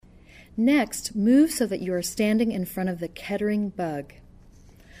Next, move so that you are standing in front of the Kettering bug.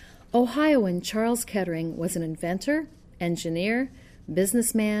 Ohioan Charles Kettering was an inventor, engineer,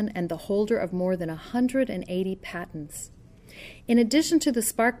 businessman, and the holder of more than 180 patents. In addition to the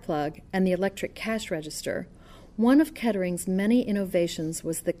spark plug and the electric cash register, one of Kettering's many innovations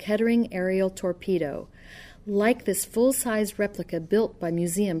was the Kettering aerial torpedo, like this full-size replica built by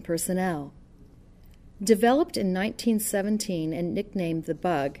museum personnel. Developed in 1917 and nicknamed the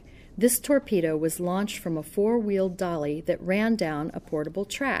Bug, this torpedo was launched from a four-wheeled dolly that ran down a portable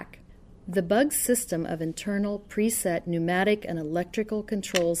track. The Bug's system of internal preset pneumatic and electrical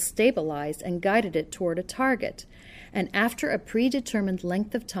controls stabilized and guided it toward a target, and after a predetermined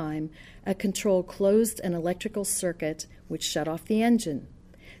length of time, a control closed an electrical circuit which shut off the engine.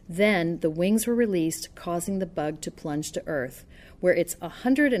 Then the wings were released, causing the Bug to plunge to Earth, where its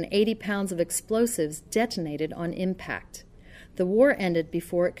 180 pounds of explosives detonated on impact. The war ended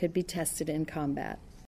before it could be tested in combat.